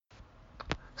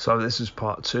So this is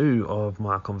part 2 of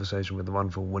my conversation with the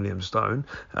wonderful William Stone.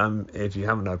 If you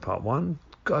haven't heard part 1,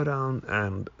 go down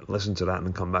and listen to that and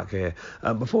then come back here.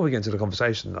 Before we get into the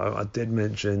conversation though, I did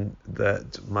mention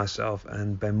that myself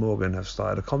and Ben Morgan have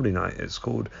started a comedy night. It's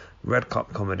called Red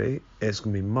Cup Comedy. It's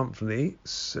going to be monthly,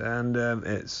 and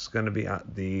it's going to be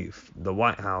at the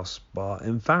White House bar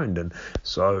in Farringdon.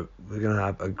 So we're going to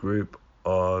have a group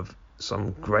of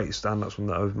some great stand-ups from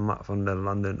the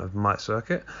London open mic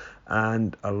circuit,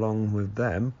 and along with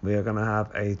them we are going to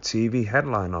have a TV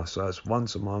headliner. So it's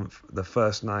once a month. The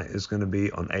first night is going to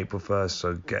be on April 1st,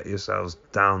 so get yourselves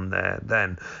down there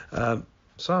then.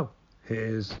 So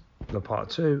here's the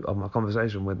part 2 of my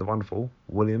conversation with the wonderful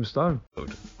William Stone.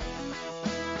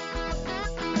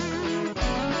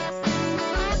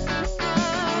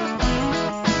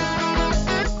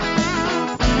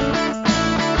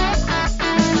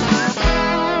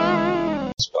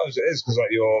 It is because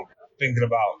you're thinking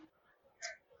about,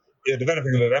 you're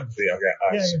developing a bit of empathy,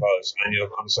 I suppose, and you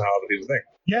understand how other people think.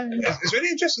 It's really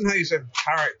interesting how you said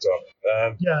character.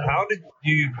 How did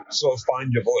you sort of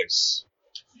find your voice?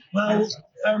 Well,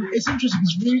 it's interesting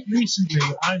because recently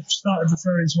I've started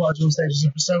referring to what I do on stage as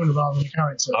a persona rather than a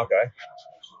character. Okay.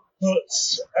 But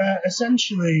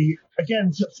essentially,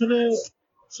 again, for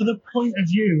the point of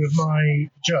view of my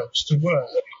jokes to work,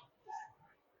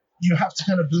 you have to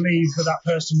kind of believe that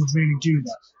person would really do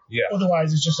that. Yeah.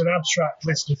 Otherwise, it's just an abstract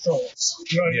list of thoughts.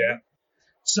 You know what I mean?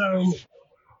 So,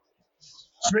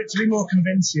 for it to be more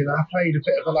convincing, I played a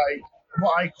bit of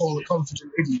what I call a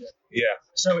confident idiot. Yeah.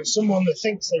 So it's someone that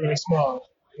thinks they're really smart,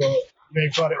 but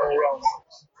they've got it all wrong.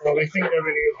 Or they think they're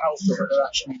really alpha, but they're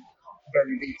actually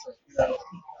very beta. You know?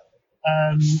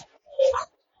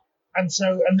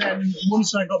 And then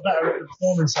once I got better at the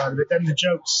performance side of it, then the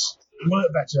jokes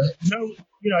work better.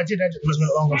 I did edit them as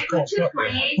went along, of course, but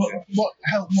what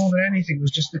helped more than anything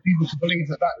was just that people could believe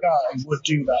that guy would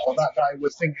do that, or that guy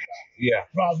would think that. Yeah.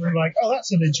 Rather than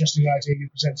that's an interesting idea you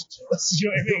presented to us. You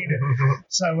know what I mean?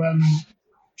 So,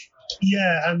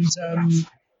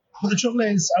 but the trouble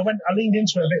is, I leaned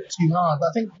into it a bit too hard. But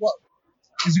I think what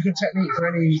is a good technique for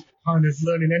any kind of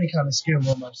learning any kind of skill,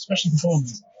 almost, especially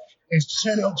performance, is to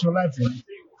turn it up to 11.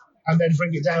 And then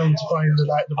bring it down to find the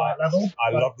right level. I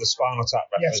love the Spinal Tap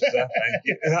reference there. Thank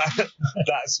you.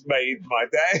 That's made my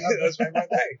day. That's made my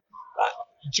day.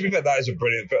 To be fair, that is a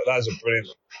brilliant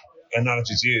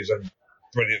analogy to use, and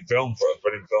brilliant film for a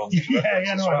brilliant film.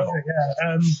 I love it.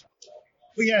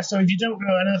 But so if you don't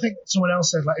know, and I think someone else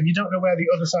said, if you don't know where the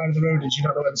other side of the road is, you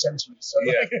don't know where the centre is.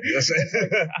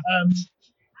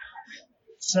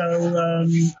 So,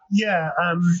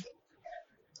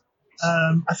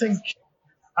 I think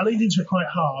I leaned into it quite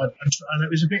hard, and it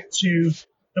was a bit too.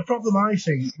 The problem, I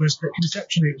think, was that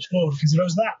conceptually it was flawed, because if I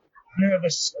was that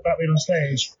nervous about being on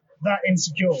stage, that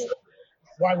insecure,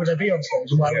 why would I be on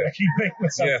stage, and why would I keep making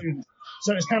myself do this?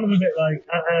 So it's kind of a bit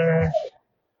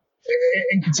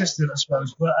inconsistent, I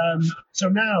suppose. But so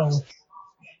now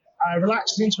I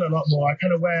relaxed into it a lot more. I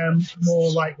kind of wear more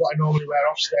like what I normally wear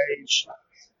off stage.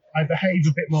 I behave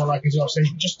a bit more like I do off stage,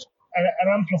 just an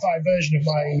amplified version of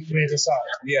my weirder side.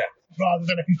 Yeah. Rather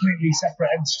than a completely separate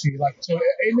entity. So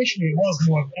initially it was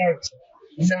more of a character,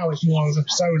 and now it's more of a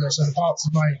persona. So the parts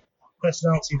of my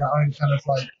personality that I'm kind of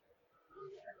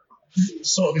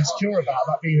sort of insecure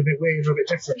about being a bit weird or a bit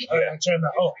different, I turn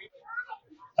that up.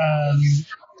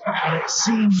 And it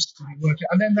seems to be working.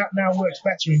 And then that now works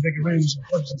better in bigger rooms and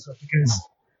clubs and stuff, because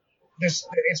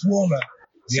it's warmer.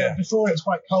 So before it was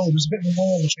quite cold. There's a bit of a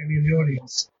wall between me and the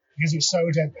audience, because it's so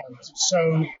deadpan, it's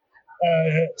so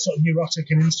sort of neurotic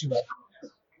and insular.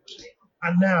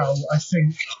 And now I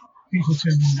think people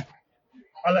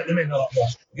I let them in a lot more.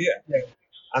 Yeah.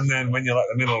 And then when you let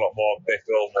them in a lot more, they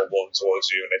feel more warm towards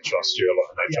you, and they trust you a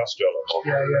lot, and they trust you a lot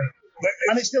more. Yeah.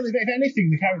 And it's still, if anything,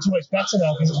 the character works better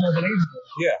now because it's more believable.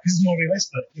 Yeah. Because it's more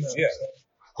realistic. So.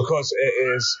 Because it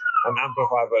is an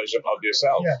amplified version of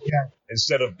yourself. Yeah.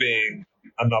 Instead of being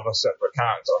another separate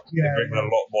character, you bring a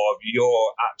lot more of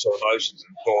your actual emotions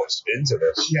and thoughts into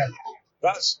this. Yeah.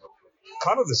 That's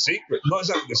kind of the secret, not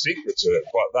exactly the secret to it,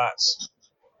 but that's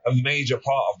a major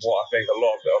part of what I think a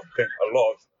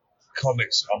lot of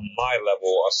comics on my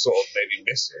level are sort of maybe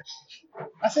missing.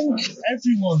 I think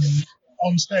everyone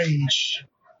on stage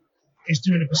is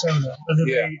doing a persona, whether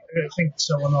they think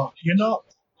so or not.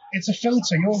 It's a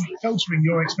filter. You're filtering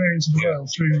your experience of the world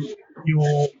through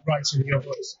your writing, your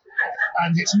voice.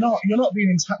 And you're not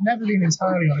never being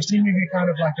entirely honest, even if you're kind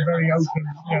of like a very open,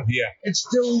 it's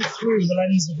still through the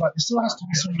lens of there still has to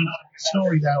be some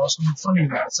story there or something funny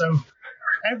there. So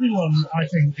everyone, I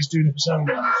think, is doing a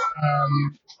persona.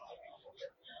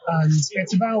 And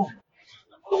it's about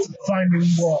finding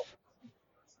what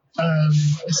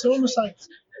It's almost like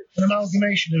an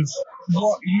amalgamation of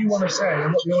what you want to say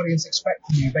and what the audience expect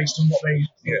from you based on what they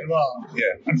think you are,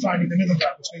 and finding the middle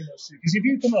ground between those two. Because if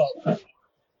you come up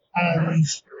and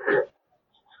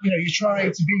you try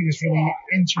to be this really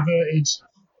introverted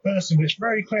person, but it's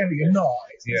very clear that you're not.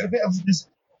 There's a bit of this.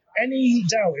 Any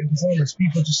doubt in performance,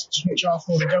 people just switch off,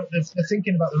 or they're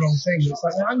thinking about the wrong thing. It's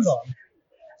like, well, hang on.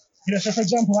 So for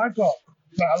example, I've got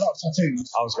a lot of tattoos.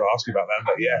 I was going to ask you about them,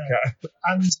 but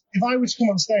And if I were to come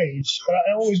on stage,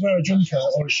 I always wear a jumper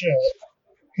or a shirt,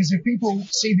 because if people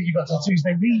see that you've got tattoos,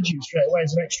 they read you straight away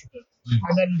as an extrovert.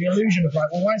 And then the illusion of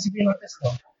like, well, why is he being like this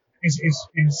then? Is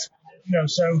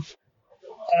so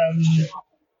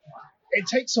it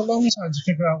takes a long time to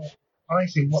figure out, I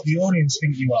think, what the audience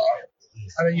think you are.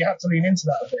 And then you have to lean into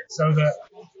that a bit so that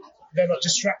they're not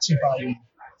distracted by you. Do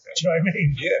you know what I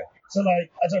mean? Yeah. So,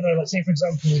 like, I don't know, like, say, for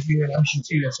example, if you're in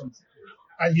MCT or something,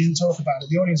 and you didn't talk about it,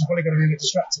 the audience are probably going to be a bit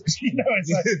distracted. It's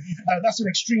like, that's an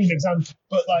extreme example.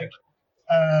 But, like,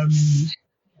 I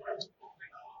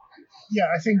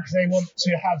think they want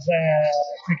to have their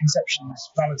preconceptions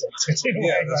validated in a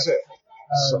way. That's it.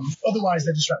 Otherwise,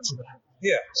 they're distracted.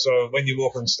 Yeah, so when you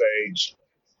walk on stage,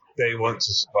 they want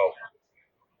to,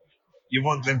 you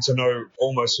want them to know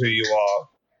almost who you are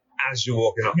as you're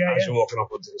walking up, you're walking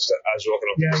up onto the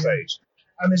stage.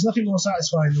 And there's nothing more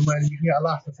satisfying than when you can get a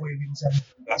laugh before you've even said it.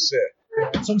 That's it.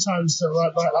 Yeah. Sometimes, I'll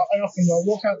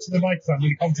walk out to the microphone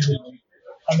really confidently,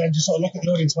 and then just sort of look at the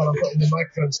audience while I'm putting the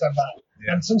microphone and stand back.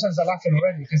 Yeah. And sometimes they're laughing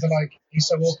already because they're like, he's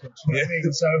so awkward. You know what I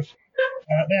mean? So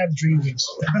they have dreams.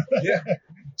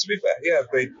 To be fair,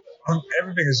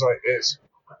 everything is like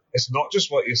it's not just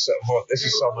what you said. Well, this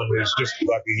is someone who's just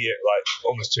like a year, like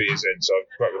almost 2 years in. So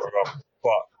correct me if I'm wrong,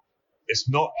 but it's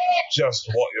not just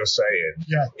what you're saying.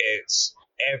 Yeah. It's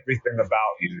everything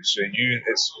about you. So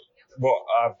it's what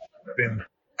I've been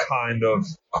kind of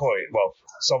coined. Well,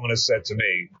 someone has said to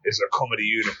me is a comedy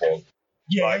uniform.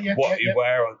 What you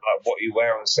wear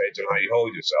on stage and how you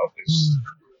hold yourself is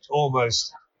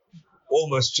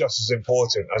almost just as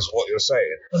important as what you're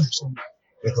saying. 100%.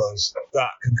 Because that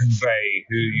can convey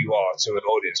who you are to an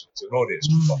audience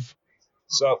member.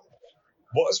 So,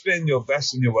 what's been your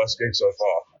best and your worst gig so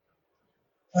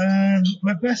far?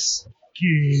 My best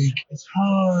gig is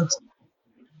hard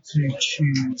to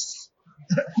choose.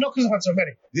 Not because I've had so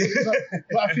many,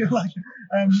 but I feel like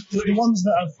the ones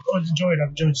that I've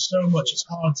enjoyed so much. It's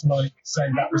hard to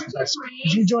say that was the best,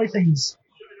 because you enjoy things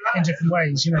in different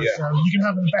ways. So you can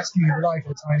have the best gig of your life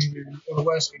in a tiny room, or the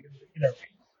worst gig.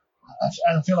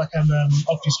 I feel like I'm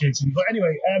obfuscating. But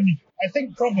anyway, I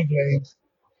think probably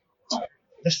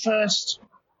the first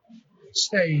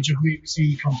stage of the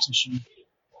BBC competition,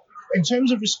 in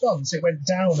terms of response, it went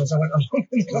down as I went along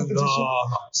in the competition.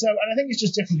 So, and I think it's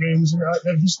just different rooms, and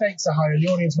the stakes are higher. The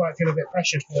audience might feel a bit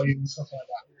pressured for you and stuff like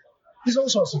that. There's all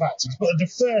sorts of factors. But at the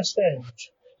first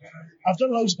stage, I've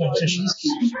done loads of competitions,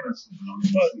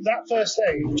 but that first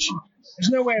stage,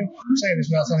 there's no way I'm saying this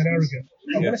without sounding arrogant.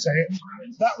 I'm going to say it.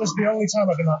 That was the only time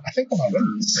I've been like, I think I might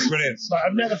win this. Brilliant. Like,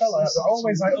 I've never felt like that. But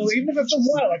always like, even if I've done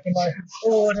well, I've been like,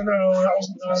 I don't know, that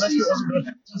wasn't good.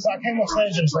 So I came off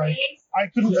stage and was like, I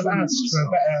couldn't have asked for a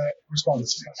better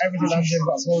response. Everything landed,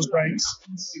 got applause breaks,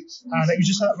 and it was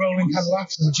just that rolling kind of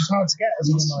laughter, which is hard to get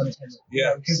as a one-liner thing.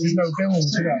 Because there's no build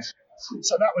to that.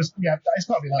 So that was, it's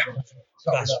got to be that one.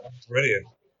 That's brilliant.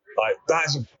 Like,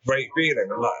 that's a great feeling,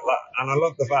 and I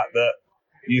love the fact that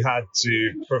you had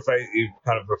to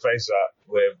preface that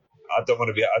with, I don't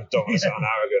want to sound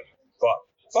arrogant, but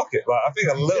fuck it. Like, I think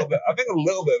a little bit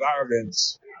of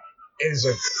arrogance is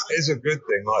a good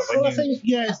thing. Like, when I think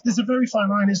there's a very fine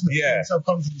line, isn't there? Between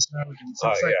self-confidence and arrogance.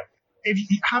 If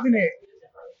you having it.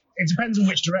 It depends on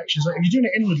which direction. So if you're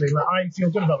doing it inwardly, like, I feel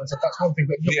good about myself, that's one thing.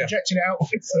 But if you're projecting it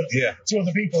outwards to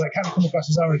other people, it can come across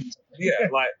as arrogant.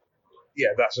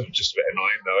 That's just a bit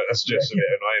annoying, though. That's just a bit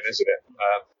annoying, isn't it?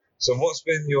 So what's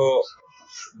been your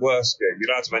worst gig? You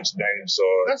don't have to mention names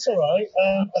or... That's all right.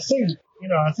 I think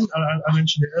I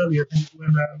mentioned it earlier. I think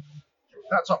when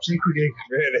that Top Secret gig.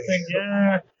 Really? I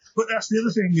think, but that's the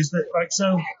other thing is that, like,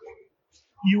 so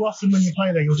you often, when you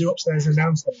play there, you'll do upstairs and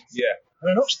downstairs. Yeah. And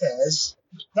then upstairs,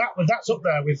 that's up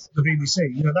there with the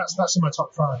BBC. That's in my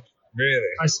top 5. Really?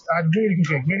 I had a really good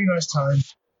gig, really nice time,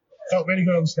 felt really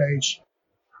good on stage,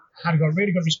 had got a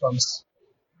really good response,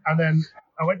 and then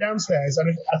I went downstairs,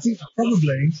 and I think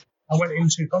probably I went in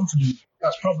too confident.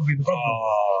 That's probably the problem.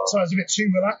 So I was a bit too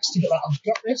relaxed, a bit like, I've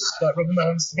got this, like rubbing my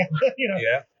hands together,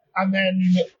 Yeah. And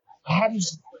then I hadn't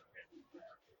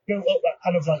built up that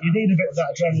kind of like, you need a bit of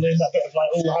that adrenaline, that bit of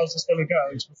like, how's this going to go?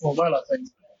 It's perform well, I think.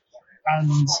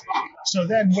 And so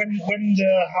then when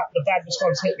the bad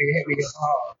response hit me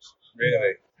hard.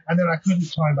 Really? and then I couldn't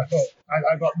climb back up.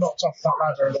 I got knocked off that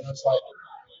ladder, and then I was like,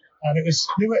 and they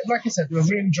were, like I said, they were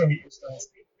really drunk and stuff.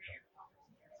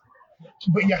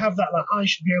 But you have that, like, I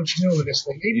should be able to deal with this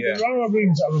thing. Even there are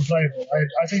rooms that are unplayable.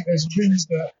 I think there's rooms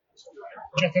that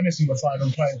Jeff Ennison would find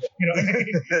unplayable. You know what I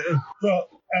mean? But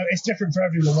it's different for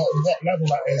everyone what level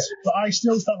that is. But I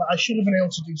still felt like I should have been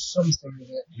able to do something with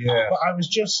it. Yeah. But I was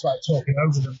just like talking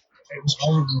over them. It was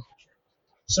horrible.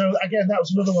 So again, that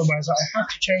was another one where I was like, I have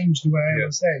to change the way I am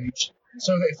on stage,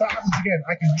 so that if that happens again,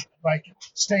 I can like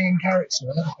stay in character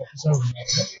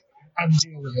and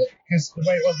deal with it. Because the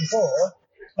way it was before,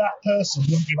 that person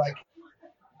wouldn't be like,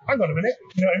 hang on a minute,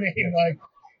 you know what I mean? Like,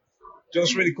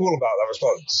 what's really cool about that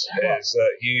response is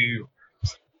that you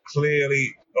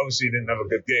clearly, obviously, didn't have a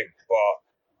good gig, but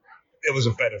it was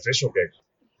a beneficial gig.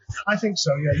 I think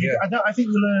so, yeah. I think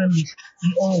you learn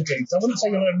in all gigs. I wouldn't say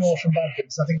you learn more from bad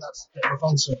gigs. I think that's a bit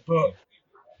repulsive. But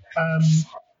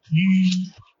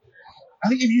I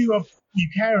think if you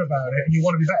care about it and you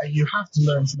want to be better, you have to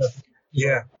learn from everything.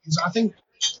 Yeah. Because I think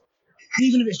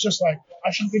even if it's just like,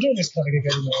 I shouldn't be doing this kind of gig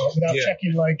anymore without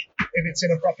checking like if it's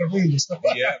in a proper room and stuff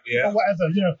like that, or whatever,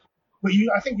 you know. But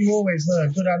I think you always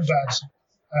learn, good and bad.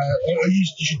 Or you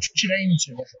should aim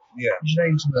to. Yeah. You should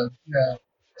aim to learn. Yeah.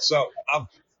 So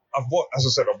I've watched, as I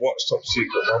said, I've watched Top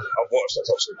Secret. I've watched that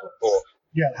Top Secret before.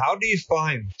 Yeah. How do you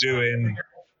find doing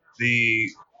the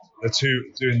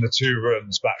two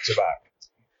runs back to back?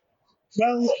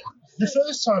 Well, the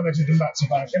first time I did them back to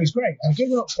back, it was great. I did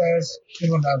one upstairs, did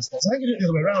one downstairs. I think I did it the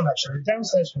other way around actually.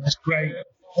 Downstairs was great,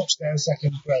 upstairs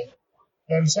second great.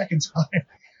 Then the second time,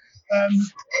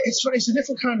 it's a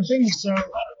different kind of thing. So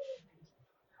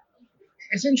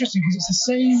it's interesting because it's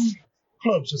the same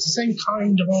clubs, it's the same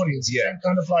kind of audience, the same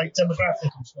kind of like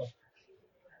demographic and stuff.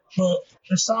 But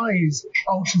the size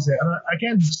alters it, and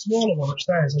again, the smaller one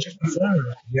upstairs, I just prefer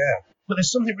it. Yeah. But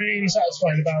there's something really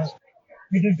satisfying about,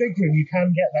 with a big room, you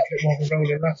can get that bit more of a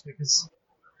rolling laugh because,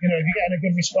 you know, if you're getting a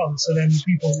good response, and then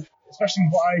people, especially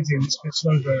what I do, it's a bit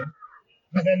slow burn,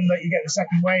 but then like, you get the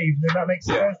second wave, and then that makes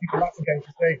the first people laugh again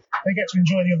because they get to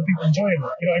enjoy the other people enjoying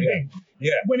it. You know what I mean?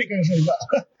 Yeah. When it goes really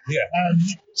well. Yeah.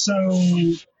 So,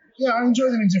 yeah, I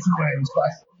enjoy them in different ways, but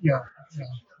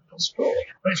it's cool.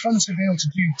 But it's fun to be able to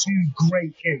do two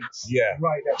great gigs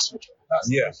right next to each other. That's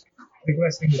the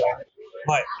best thing about it.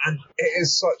 Right, and it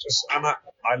is such a, and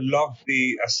I love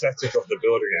the aesthetic of the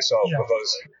building itself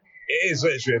because it is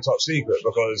literally a top secret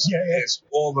because it's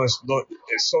almost not,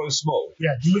 it's so small.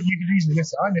 Yeah, you could easily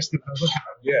miss it. I missed it when I was looking at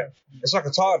it. Yeah, it's like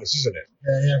a TARDIS, isn't it?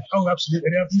 Yeah. Oh,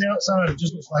 absolutely. And from the outside, it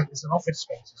just looks like it's an office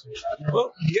space.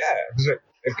 Well, yeah, because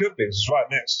it could be. It's right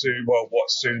next to, well,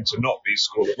 what's soon to not be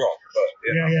School of Rock.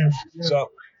 But,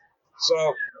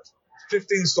 So,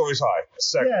 15 Storeys High,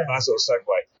 nice little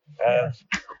segue.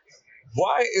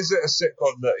 Why is it a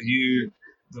sitcom that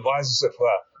why is it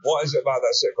sitcom? What is it about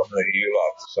that sitcom that you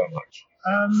love so much?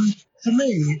 For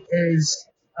me, is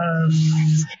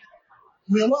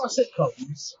with a lot of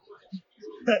sitcoms,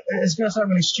 it's going to sound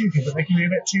really stupid, but they can be a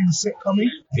bit too sitcom-y.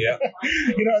 Yeah.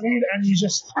 You know what I mean? And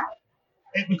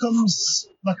it becomes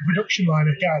like a production line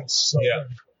of gags. Sort of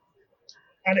thing.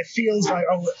 And it feels like,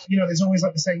 there's always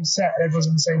like the same set and everyone's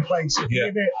in the same place. It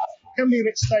can be a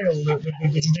bit stale with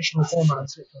the traditional format of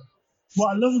sitcom.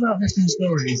 What I love about 15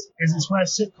 Storeys is it's where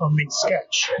sitcom meets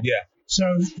sketch. Yeah. So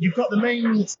you've got the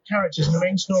main characters, and the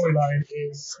main storyline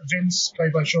is Vince,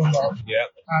 played by Sean Robb,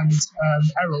 and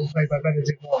Errol, played by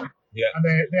Benedict Wong. Yeah. And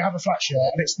they have a flat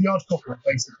share, and it's the odd couple,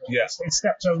 basically. Yeah. It's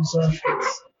Steptoe's son,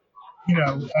 it's,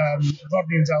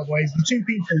 Rodney and Delboy, the two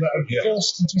people that are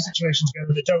forced into a situation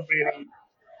together that don't really,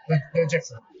 they're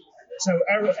different. So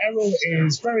Errol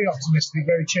is very optimistic,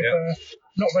 very chipper,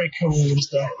 not very cool and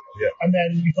stuff. Yeah. And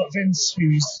then you've got Vince,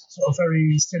 who's sort of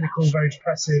very cynical, very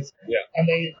depressive. Yeah. And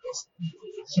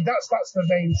so that's the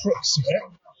main crux of it.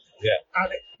 Yeah.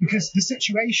 And because the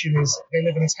situation is they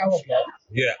live in a tower block.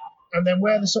 Yeah. And then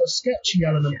where the sort of sketchy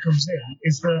element comes in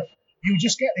is that you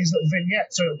just get these little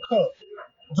vignettes, so it'll cut.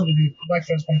 I don't know if your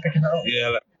microphone's been picking that up.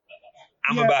 Yeah.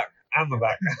 I'm the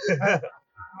back.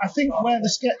 I think where the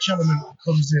sketch element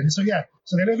comes in, so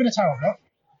they live in a tower block,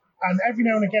 and every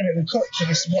now and again it will cut to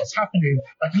this what's happening,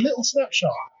 like a little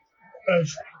snapshot of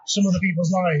some of the people's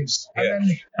lives, and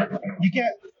then you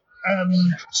get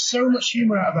so much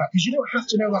humour out of that because you don't have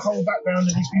to know the whole background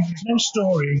of these people. There's no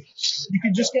story. You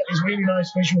can just get these really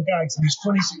nice visual gags and these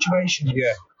funny situations.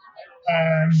 Yeah.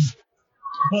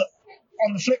 But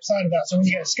on the flip side of that, so when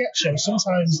you get a sketch show,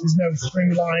 sometimes there's no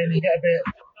through line. You get a bit.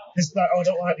 It's like, I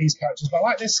don't like these characters, but I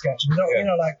like this sketch. And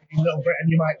like in Little Britain,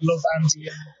 you might love Andy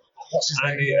and what's his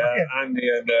name? Andy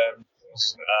and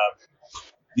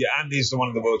Yeah, Andy's the one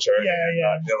in the wheelchair.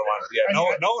 Yeah. The other one.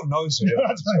 Yeah, no one knows who. No, I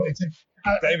don't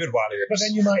know. David Walliams. But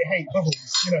then you might hate Bubbles,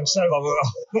 So,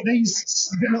 but these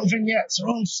little vignettes are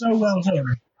all so well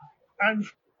done, and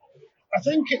I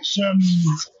think it's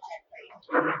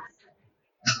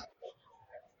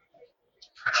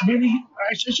really,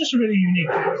 it's just a really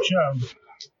unique show,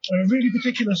 a really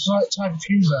particular type of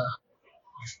humour.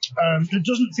 It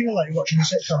doesn't feel like you're watching a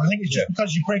sitcom. I think it's just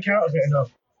because you break out of it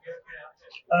enough.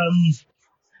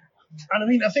 And I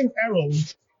mean, I think Errol,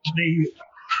 the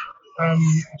I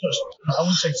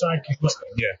wouldn't say sidekick, but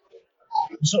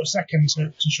sort of second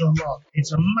to Sean Locke,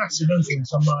 it's a massive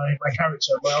influence on my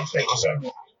character, my on-stage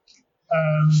persona.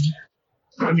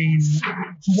 I mean,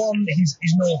 for one, he's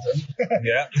northern,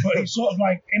 but he's sort of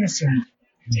like innocent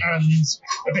and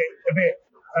a bit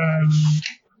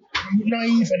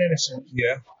naive and innocent,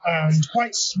 and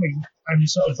quite sweet and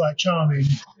sort of like charming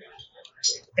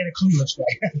in a clueless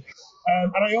way.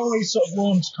 And I always sort of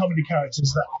warm to comedy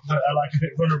characters that are like a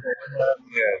bit vulnerable,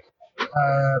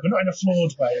 but not in a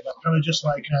flawed way, but kind of just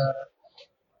like.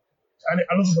 And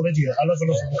I love a idiot. I love a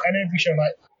lovable, and every show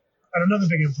and another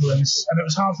big influence. And it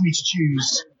was hard for me to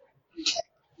choose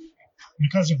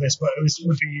because of this, but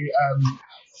would be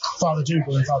Father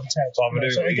Dougal and Father Ted.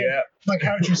 So again, my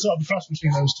character is sort of a cross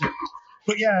between those two.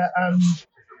 But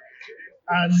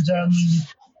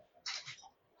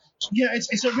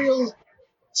it's a real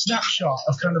snapshot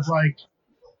of kind of like,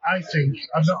 I think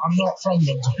I'm not from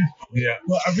London,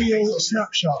 but a real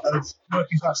snapshot of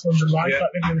working class London life,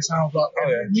 like living in a town block.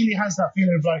 It really has that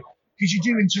feeling of like, because you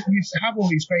have all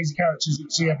these crazy characters that you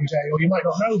see every day, or you might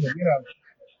not know them,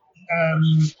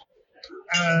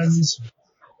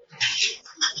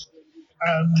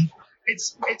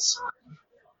 it's I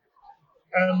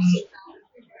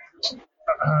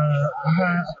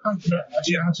can't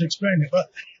actually know how to explain it, but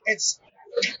it's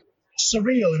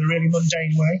surreal in a really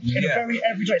mundane way, in a very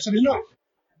everyday. So there's not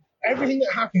everything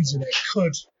that happens in it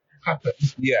could happen,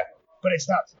 but it's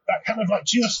that kind of like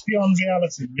just beyond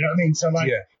reality. You know what I mean? So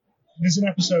like, there's an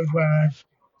episode where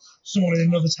someone in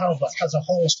another town block has a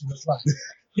horse in the flat.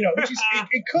 Which is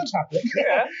it could happen,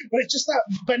 but it's just that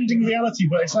bending reality.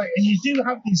 But it's like, and you do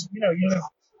have these, you live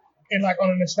in like on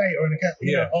an estate or in a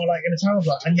or like in a town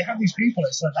block, and you have these people.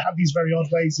 It's like they have these very odd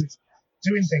ways of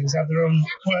doing things, have their own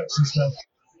quirks and stuff,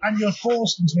 and you're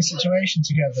forced into a situation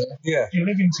together. You're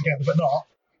living together, but not.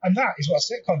 And that is what a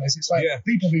sitcom is. It's like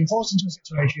people being forced into a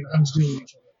situation and to deal with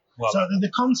each other. Well, so the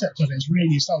concept of it is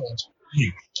really solid.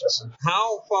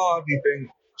 How far do you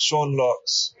think Sean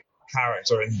Locke's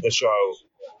character in the show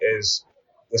is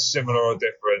similar or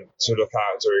different to the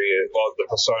character he is, or the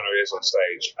persona he is on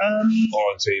stage or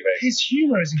on TV? His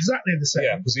humour is exactly the same.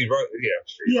 Yeah, because he wrote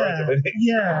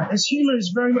it. His humour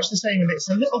is very much the same, and it's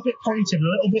a little bit pointed, a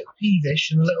little bit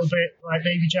peevish, and a little bit like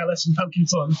maybe jealous and poking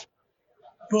fun.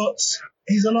 But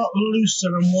he's a lot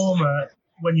looser and warmer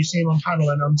when you see him on panel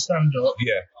and on stand-up.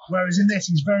 Whereas in this,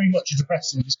 he's very much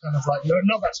depressive. He's kind of like,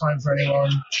 not got time for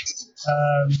anyone.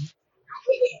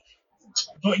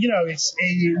 But it's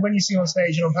when you see him on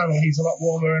stage and on panel, he's a lot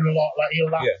warmer and a lot like he'll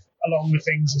laugh along with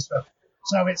things and stuff.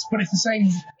 So it's the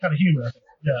same kind of humour.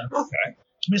 Okay.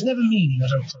 But it's never mean, I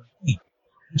don't think,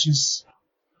 which is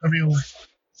a real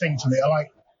thing to me. I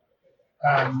like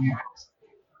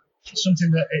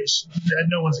something that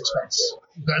no one expects.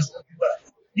 But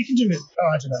you can do it.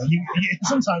 I don't know. You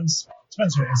sometimes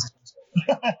depends who it is.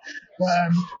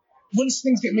 But once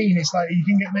things get mean, it's like you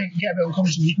can get a bit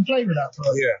uncomfortable. You can play with that,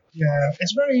 but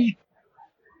it's very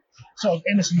sort of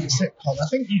innocent sitcom. I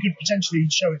think you could potentially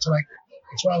show it to like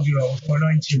a 12-year-old or a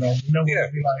 19-year-old. No one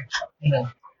would be like,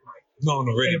 no one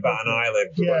would really bat an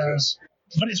eyelid.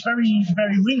 But it's very,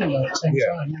 very real at the same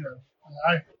time.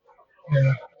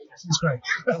 It's great.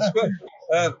 That's good.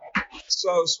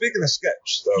 So speaking of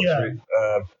sketch,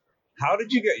 though, how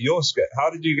did you get your sketch? How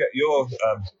did you get your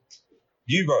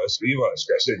You wrote a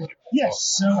sketch, didn't you? Yes,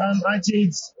 so I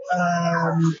did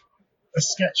a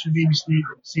sketch for BBC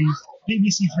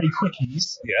Three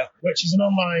Quickies, which is an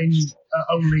online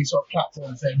only sort of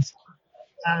platform thing.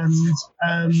 And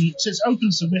so it's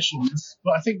open submissions,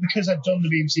 but I think because I'd done the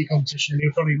BBC competition, they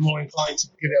were probably more inclined to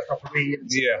give it a proper read.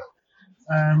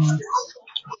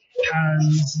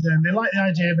 And then they liked the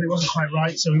idea, but it wasn't quite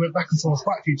right, so we went back and forth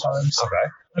quite a few times.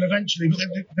 And eventually,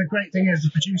 the great thing is the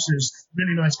producers,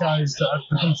 really nice guys that I've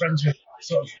become friends with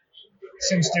sort of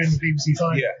since doing the BBC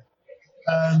final.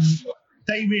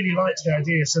 They really liked the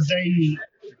idea, so they,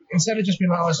 instead of just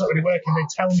being like, it's not really working, they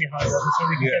tell me how it works so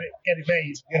we can get it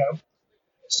made,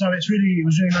 So it was really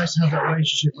nice to have that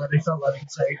relationship where they felt like they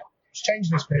could say, change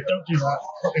this bit, don't do that,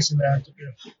 put this in there.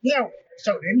 Without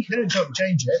totally, they didn't totally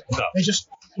change it. No. They just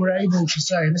were able to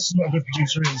say, and this is what a good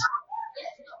producer is,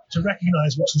 to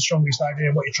recognise what's the strongest idea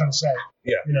and what you're trying to say.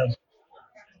 Yeah. You know.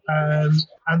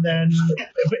 And then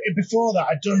before that,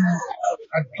 I'd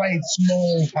played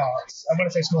small parts. And when I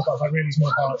say small parts, like really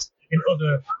small parts in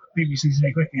other BBC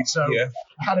Cine Quickies. So I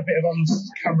had a bit of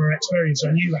on-camera experience. So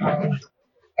I knew how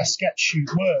a sketch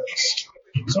shoot works.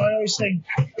 So I always think,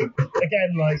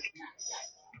 again, like,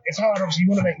 it's hard. Obviously, you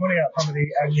want to make money out of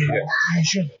comedy, and you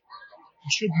should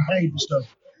be paid for stuff.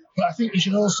 But I think you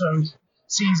should also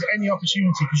seize any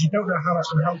opportunity, because you don't know how that's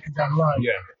going to help you down the line.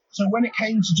 Yeah. So when it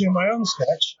came to doing my own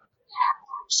sketch,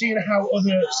 seeing how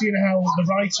the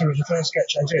writer of the first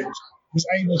sketch I did was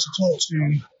able to talk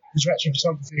to the director of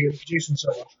photography and the producer and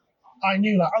so on, I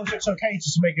knew, like, oh, it's okay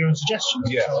to make your own suggestions,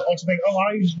 or to make,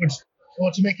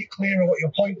 or to make it clearer what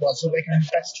your point was, so they can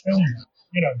best film you,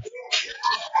 you know.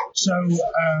 So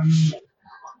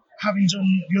having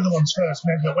done the other ones first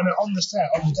meant that when on the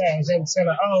set on the day, I was able to say,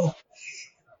 like,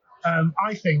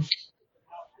 I think.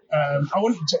 I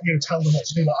wouldn't tell them what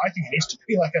to do. Like, I think it needs to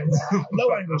be like a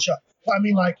low angle shot. But I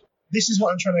mean, like, this is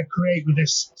what I'm trying to create with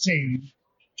this scene,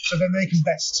 so then they can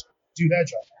best do their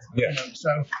job. Yeah. You know?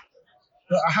 So,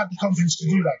 but I had the confidence to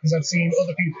do that because I've seen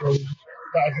other people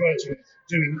that I've worked with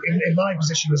doing in my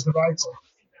position as the writer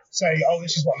say, "Oh,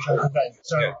 this is what I'm trying to convey."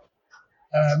 So,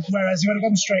 whereas if I'd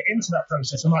gone straight into that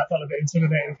process, I might have felt a bit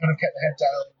intimidated and kind of kept the head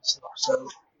down and stuff. So,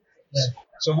 yeah.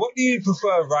 So, what do you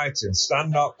prefer writing,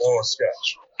 stand-up or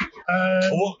sketch?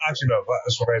 Actually, no,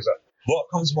 let's rephrase that. What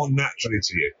comes more naturally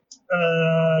to you?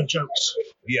 Jokes.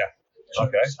 Yeah.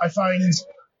 Okay. I find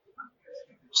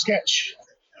sketch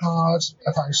hard.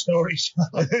 I find stories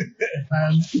hard.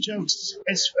 Jokes.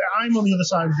 I'm on the other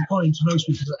side of the coin to most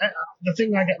people. The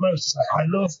thing I get most is like, I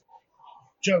love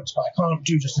jokes, but I can't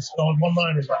do just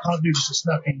one-liners. I can't do just a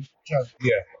snappy joke.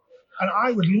 Yeah. And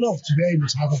I would love to be able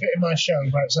to have a bit in my show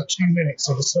where it's like 2 minutes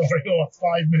of a story or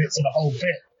 5 minutes of a whole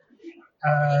bit.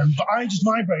 But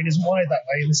my brain isn't wired that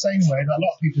way, in the same way that a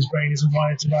lot of people's brain isn't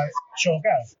wired to write short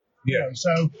gag. Yeah. You know,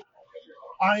 so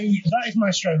that is my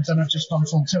strength, and I've just gone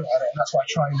full tilt at it, and that's what I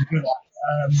try and be good at.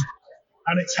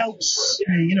 And it helps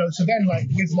me, you know. So then, like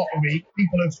with Lottery,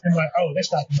 people have been like, "Oh, this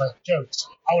guy can write jokes.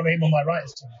 I want him on my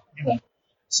writers team," you know.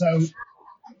 So I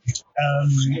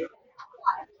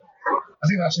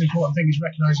think that's an important thing, is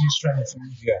recognizing your strength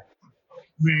and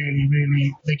really,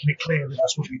 really making it clear that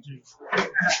that's what you do.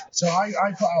 So I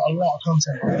put out a lot of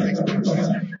content on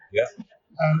Facebook. Yeah.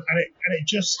 And it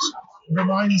just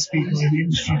reminds people in the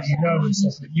industry that you know and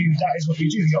stuff that is what you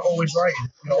do. You're always writing.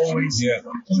 You're always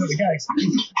coming up with gags.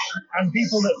 And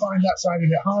people that find that side of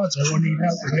it harder or need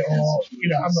help with it, or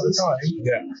haven't got the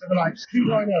time, so they're like, who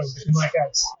do I know that can write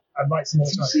gags? I'd write some all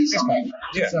the time. This guy.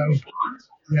 Yeah. So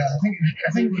I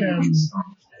think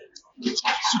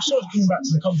sort of coming back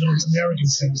to the confidence and the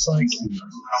arrogance thing, it's like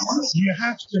you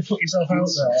have to put yourself out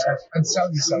there and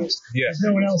sell yourself. Yeah. Because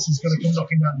no one else is going to come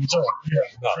knocking down your door. Yeah.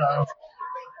 No. So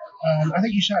I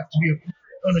think you should have to be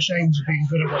unashamed of being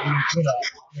good at what you're good at.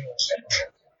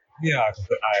 Yeah, I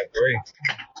agree.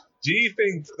 Do you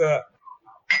think that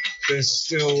there's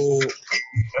still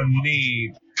a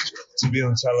need to be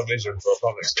on television for a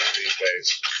comic star these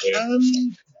days?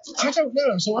 I don't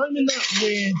know. So I'm in that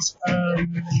weird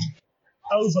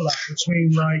overlap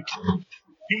between like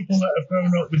people that have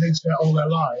grown up with internet all their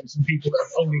lives and people that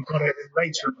have only got it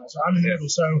later in life. So I'm in the middle.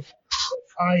 So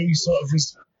I sort of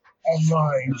was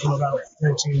online from about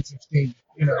 14, 15,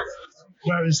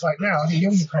 Whereas like now, I think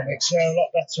younger comics, they're a lot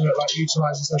better at like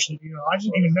utilising social media. I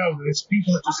didn't even know that there's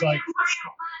people that just like,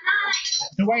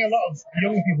 the way a lot of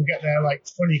younger people get their like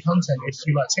funny content is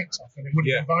through like TikTok, and it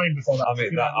wouldn't be Vine before that. I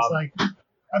mean, it's like,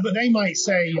 but they might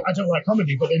say, I don't like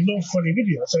comedy, but they love funny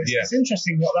videos. So it's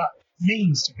interesting what that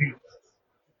means to people.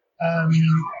 And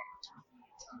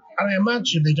I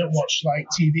imagine they don't watch like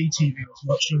TV as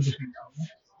much younger people.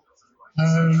 I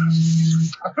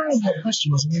can't remember what the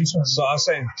question was. I'm really sorry. So I was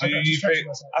saying, do you think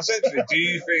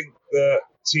that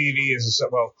TV is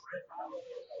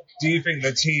do you think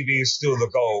that TV is still the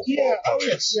goal? Yeah,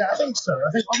 yes, I think so.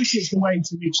 I think obviously it's the way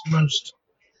to reach the most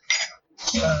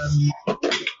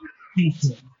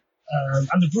people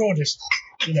and the broadest,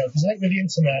 because I think with the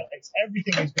internet,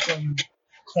 everything has become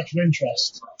special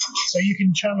interest. So you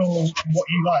can channel what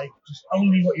you like, just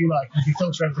only what you like, and you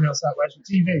filter everything else out. Whereas with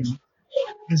TV,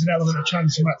 there's an element of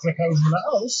chance you might click over and be like,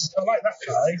 I like that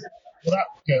guy or that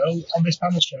girl on this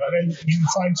panel show, and then you can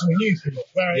find something new for it.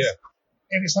 Whereas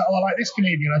if it's like, I like this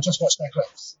comedian, I just watch their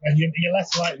clips, and you're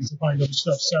less likely to find other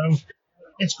stuff. So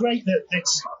it's great that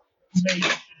it's made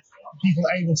people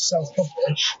able to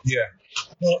self-publish. Yeah.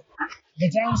 But the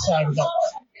downside of that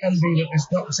can be that there's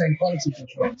not the same quality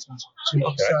control. So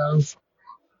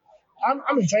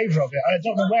I'm in favour of it. I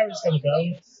don't know where it's going to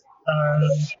go.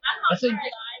 I think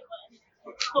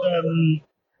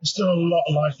there's still a lot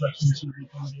of life left in TV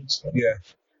comedy and stuff. Yeah.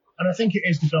 And I think it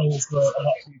is the goal for a lot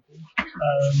of people.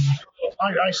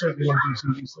 I certainly want to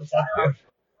do TV stuff.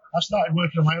 I've started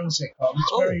working on my own sitcom.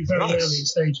 It's very, very nice. early in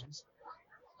stages.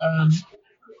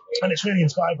 And it's really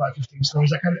inspired by 15 Stories,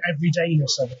 that kind of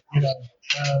everydayness of it, you know.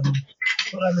 But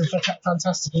then there's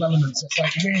fantastical elements. It's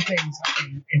like weird things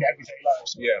happening in everyday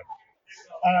life. Yeah.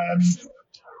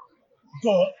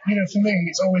 But, you know, for me,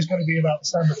 it's always going to be about the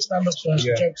stand-up. The stand-up's first,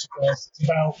 the jokes are first. It's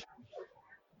about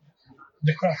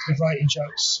the craft of writing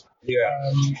jokes.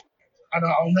 Yeah. And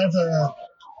I'll never...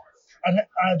 I'd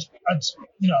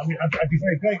be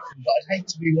very grateful, but I'd hate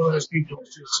to be one of those people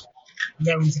who's just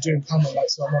known for doing comedy, like,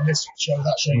 so I'm on this show,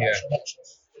 that show, that show, that show.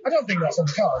 I don't think that's on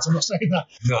the cards, I'm not saying that.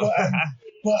 No.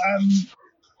 But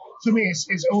for me,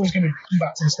 it's always going to come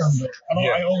back to the stand-up. And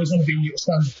I always want to be a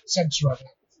stand-up centre of it.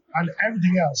 And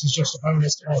everything else is just a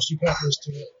bonus or superfluous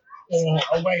to it, or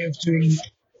a way of doing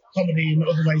comedy in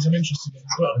other ways I'm interested in.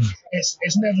 But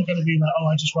it's never going to be like,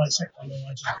 I just write sitcom or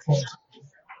I just perform.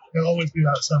 It'll always be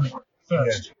that stand-up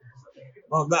first. Yeah.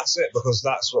 Well, that's it, because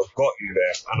that's what got you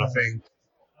there. And I think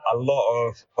a lot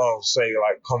of, say,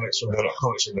 like comics from the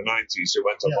 90s who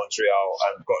went to Montreal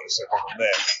and got a sitcom from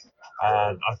there.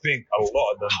 And I think a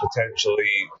lot of them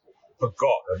potentially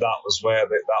forgot that was where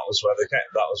they came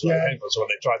from. So when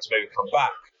they tried to maybe come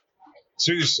back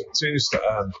to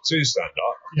stand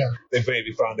up, they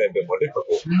maybe found it a bit more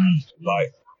difficult.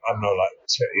 Like, I don't know, like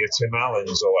your Tim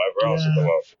Allens or whatever else in the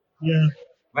world. Yeah.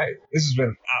 Mate, this has been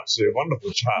an absolutely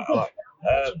wonderful chat. Like,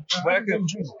 where can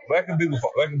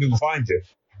people find you?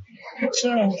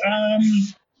 So, I'm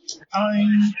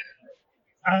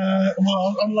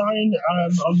online,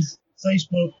 on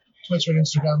Facebook, Twitter, and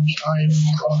Instagram. I'm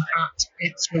on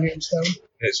 @itswilliamstone.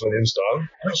 It's William Stone.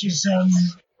 Which is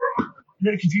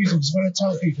really confusing, because when I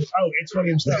tell people, it's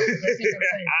William Stone, they think I'm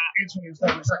saying it's William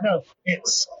Stone. It's like, no,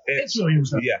 it's William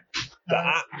Stone. Yeah,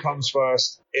 the @ comes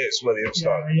first. It's William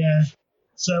Stone. Yeah.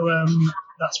 So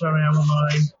that's where I am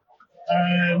online.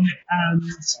 And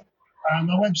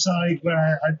my website,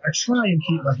 where I try and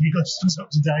keep my listings up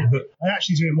to date. I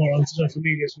actually do it more on social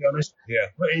media, to be honest. Yeah.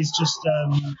 But it's just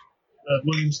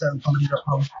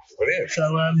WilliamStoneComedy.com. Brilliant.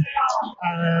 So, and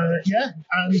I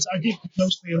gig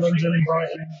mostly in London and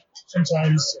Brighton,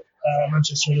 sometimes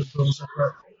Manchester and Liverpool and stuff,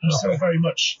 but I'm still very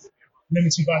much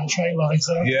limited by the train lines.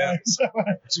 So, yeah.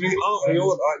 To be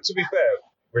fair,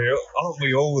 aren't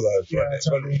we all though? Yeah,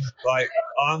 totally. But, like,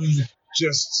 I'm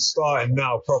just starting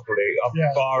now properly. I've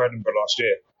bar Edinburgh last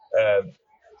year.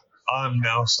 I'm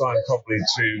now starting properly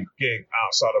to gig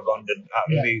outside of London at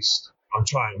least. I'm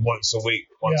trying once a week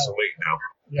now.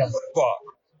 Yeah. But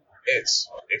it's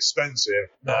expensive,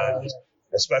 and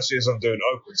especially as I'm doing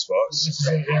open spots.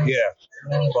 But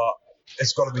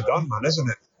it's got to be done, man, isn't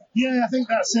it? Yeah, I think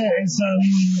that's it. It's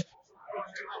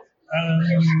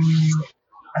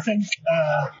I think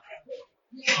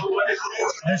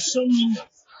there's some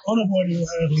unavoidable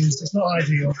hurdles. It's not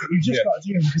ideal, but you've just got to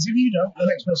do them, because if you don't, the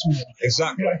next person will.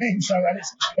 Exactly. You know what I mean? So, and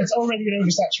it's already an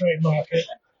oversaturated market.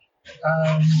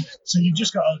 So you've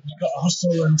just got to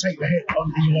hustle and take the hit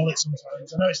on your wallet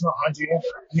sometimes. I know it's not ideal,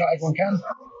 not everyone can.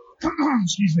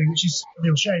 Excuse me, which is a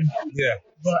real shame. Yeah.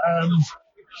 But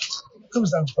it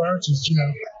comes down to priorities, you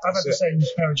know. I've had the same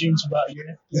pair of jeans for about a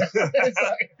year. but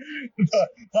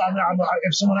I'm,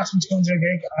 if someone asks me to come to a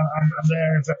gig, I'm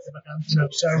there if I can, you know.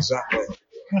 So, exactly.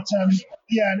 But and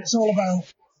it's all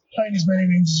about playing as many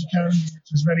rooms as you can,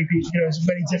 to as many people, you know, as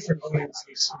many different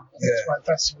audiences. That's why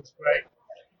festivals are great.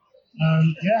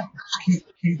 Just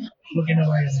keep looking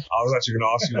away. I was actually going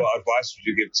to ask you, what advice would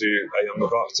you give to a younger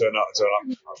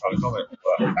comic?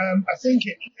 But I think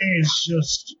it is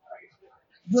just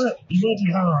work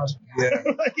bloody hard. Yeah.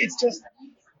 Like, it's just,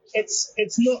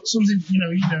 it's not something, you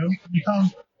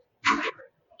can't.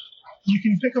 You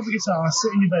can pick up a guitar,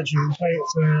 sit in your bedroom, play it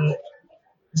for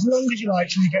as long as you like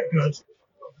till you get good,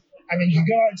 and then you can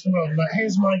go out into the world and like,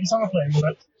 here's my guitar playing. You're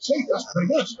like, sweet, that's pretty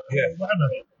good. Yeah. Whatever.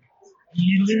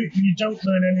 You don't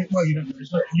learn any. Well, you don't learn,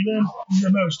 but you learn the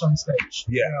most on stage.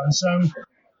 Yeah. And so,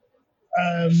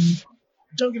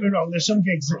 don't get me wrong. There's some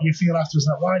gigs that you feel afterwards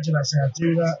like, why did I say I'd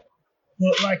do that?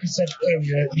 But like I said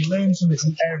earlier, you learn something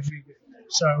from every gig.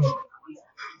 So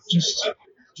just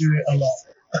do it a lot.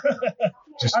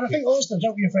 And I think also,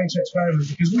 don't be afraid to experiment,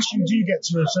 because once you do get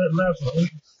to a certain level,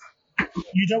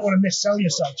 you don't want to missell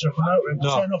yourself to a promoter and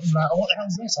turn up and be like, what the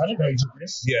hell's this? I didn't know you did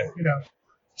this. Yeah.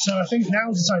 So I think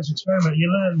now's the time to experiment. You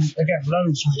learn, again,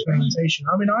 loads from experimentation.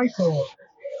 I mean, I thought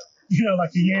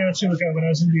like a year or two ago when I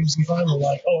was in the BBC final,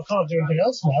 like, oh, I can't do anything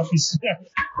else now because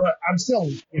but I'm still,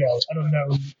 an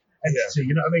unknown entity.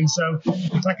 You know what I mean? So,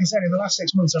 like I said, in the last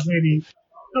 6 months, I've really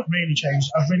not really changed.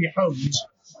 I've really honed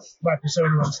my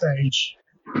persona on stage,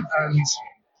 and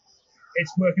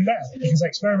it's working better because I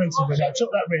experimented with it. I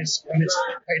took that risk, and it's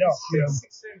paid off.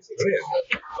 Brilliant.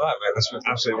 Right, man, that's been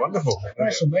absolutely wonderful.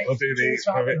 Awesome, mate. We'll do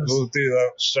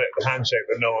the handshake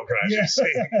that no one can actually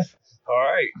see. All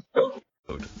right.